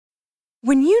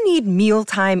When you need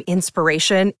mealtime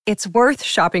inspiration, it's worth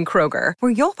shopping Kroger,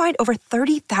 where you'll find over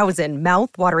 30,000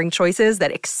 mouth-watering choices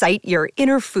that excite your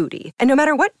inner foodie. And no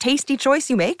matter what tasty choice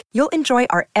you make, you'll enjoy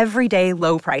our everyday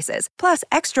low prices, plus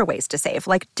extra ways to save,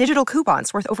 like digital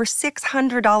coupons worth over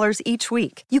 $600 each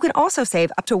week. You can also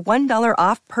save up to $1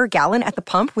 off per gallon at the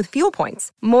pump with fuel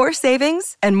points. More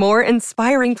savings and more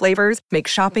inspiring flavors make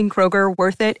shopping Kroger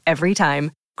worth it every time.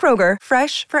 Kroger,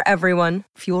 fresh for everyone.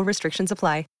 Fuel restrictions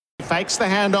apply. Fakes the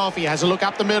handoff. He has a look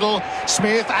up the middle.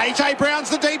 Smith, AJ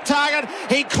Brown's the deep target.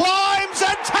 He climbs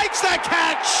and takes the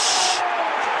catch.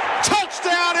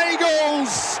 Touchdown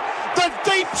Eagles. The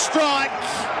deep strike.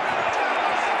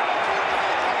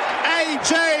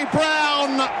 AJ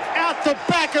Brown out the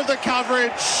back of the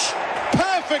coverage.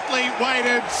 Perfectly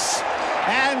weighted.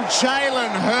 And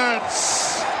Jalen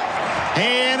Hurts. He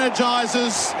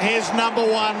energizes his number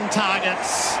one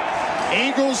targets.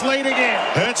 Eagles lead again.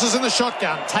 Hurts is in the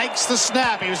shotgun, takes the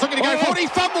snap. He was looking to go forward. He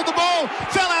fumbled the ball,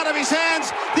 fell out of his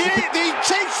hands. The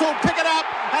Chiefs will pick it up,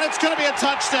 and it's going to be a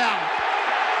touchdown.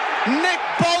 Nick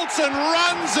Bolton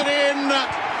runs it in.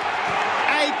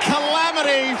 A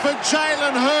calamity for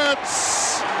Jalen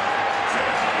Hurts.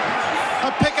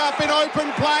 A pickup in open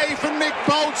play for Nick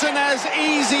Bolton, as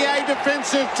easy a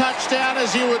defensive touchdown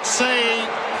as you would see.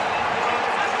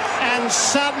 And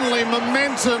suddenly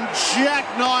momentum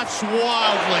jackknifes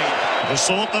wildly. The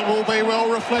sort that will be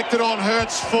well reflected on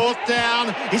Hurts. Fourth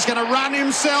down. He's going to run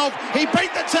himself. He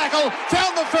beat the tackle,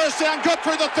 found the first down, got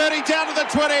through the 30, down to the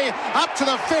 20, up to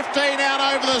the 15, out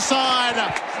over the side.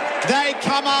 They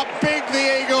come up big,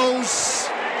 the Eagles.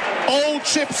 All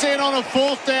chips in on a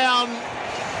fourth down.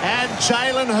 And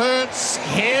Jalen Hurts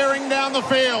herring down the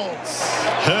field.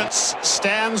 Hurts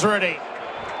stands ready.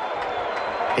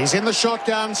 He's in the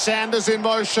shotgun. Sanders in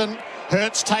motion.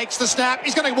 Hurts takes the snap.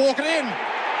 He's going to walk it in.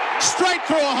 Straight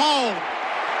through a hole.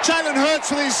 Jalen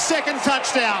Hurts with his second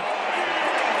touchdown.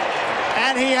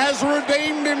 And he has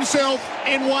redeemed himself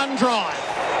in one drive.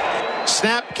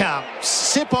 Snap comes.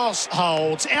 Sipos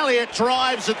holds. Elliott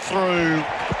drives it through.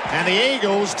 And the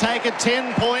Eagles take a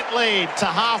 10-point lead to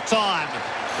halftime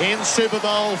in Super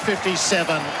Bowl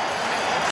 57.